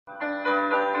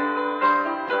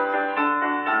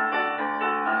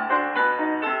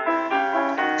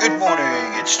Good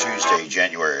morning. It's Tuesday,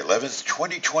 January 11th,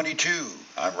 2022.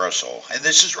 I'm Russell, and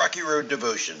this is Rocky Road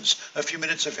Devotions, a few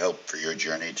minutes of help for your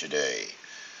journey today.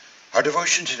 Our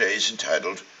devotion today is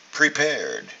entitled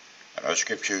Prepared, and our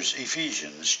scripture is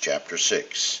Ephesians chapter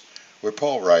 6, where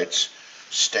Paul writes,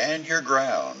 "Stand your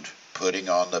ground, putting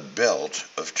on the belt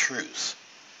of truth."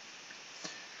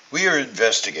 We are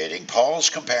investigating Paul's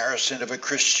comparison of a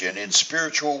Christian in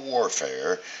spiritual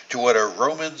warfare to what a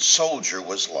Roman soldier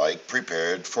was like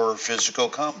prepared for physical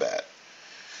combat.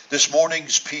 This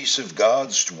morning's piece of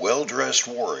God's well-dressed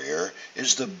warrior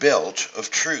is the belt of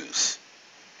truth.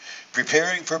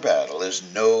 Preparing for battle is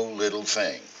no little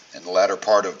thing. In the latter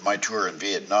part of my tour in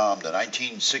Vietnam, the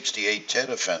 1968 Tet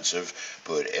Offensive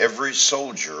put every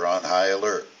soldier on high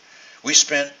alert. We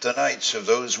spent the nights of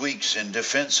those weeks in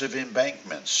defensive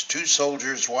embankments, 2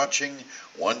 soldiers watching,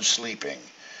 1 sleeping.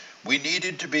 We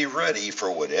needed to be ready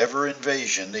for whatever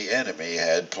invasion the enemy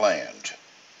had planned.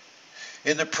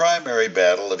 In the primary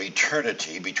battle of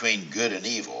eternity between good and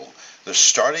evil, the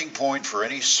starting point for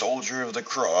any soldier of the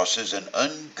cross is an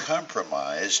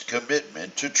uncompromised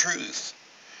commitment to truth.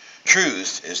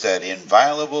 Truth is that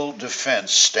inviolable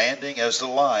defense standing as the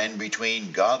line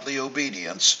between godly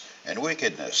obedience and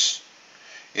wickedness.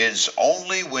 It is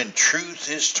only when truth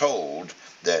is told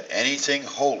that anything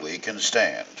holy can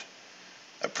stand.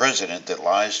 A president that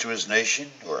lies to his nation,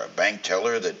 or a bank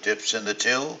teller that dips in the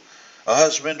till, a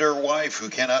husband or wife who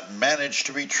cannot manage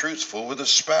to be truthful with a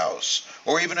spouse,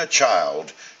 or even a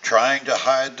child trying to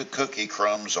hide the cookie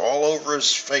crumbs all over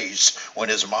his face when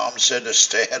his mom said to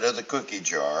stay out of the cookie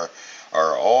jar,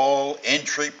 are all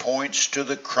entry points to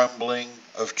the crumbling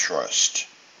of trust.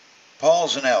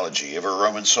 Paul's analogy of a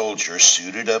Roman soldier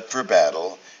suited up for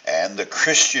battle and the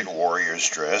Christian warrior's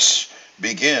dress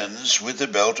begins with the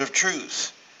belt of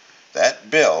truth. That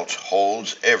belt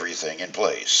holds everything in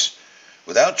place.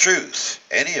 Without truth,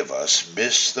 any of us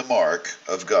miss the mark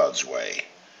of God's way.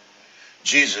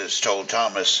 Jesus told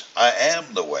Thomas, "I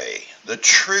am the way, the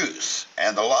truth,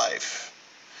 and the life."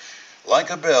 Like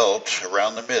a belt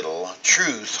around the middle,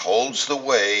 truth holds the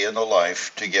way and the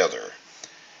life together.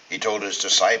 He told his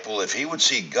disciple if he would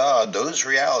see God, those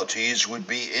realities would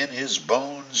be in his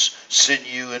bones,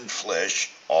 sinew, and flesh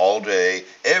all day,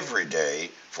 every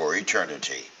day, for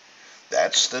eternity.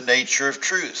 That's the nature of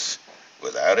truth.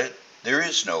 Without it, there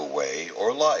is no way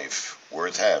or life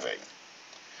worth having.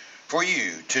 For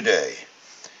you today,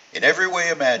 in every way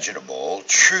imaginable,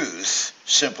 truth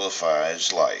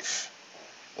simplifies life.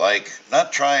 Like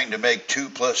not trying to make 2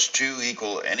 + 2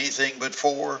 equal anything but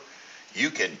 4, you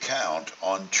can count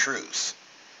on truth.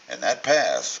 And that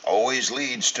path always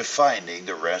leads to finding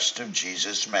the rest of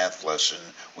Jesus' math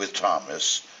lesson with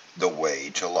Thomas, the way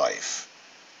to life.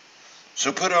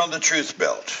 So put on the truth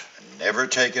belt and never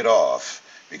take it off,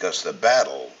 because the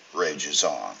battle rages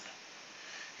on.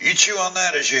 You chew on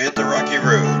that as you hit the rocky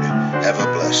road. Have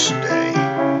a blessed day.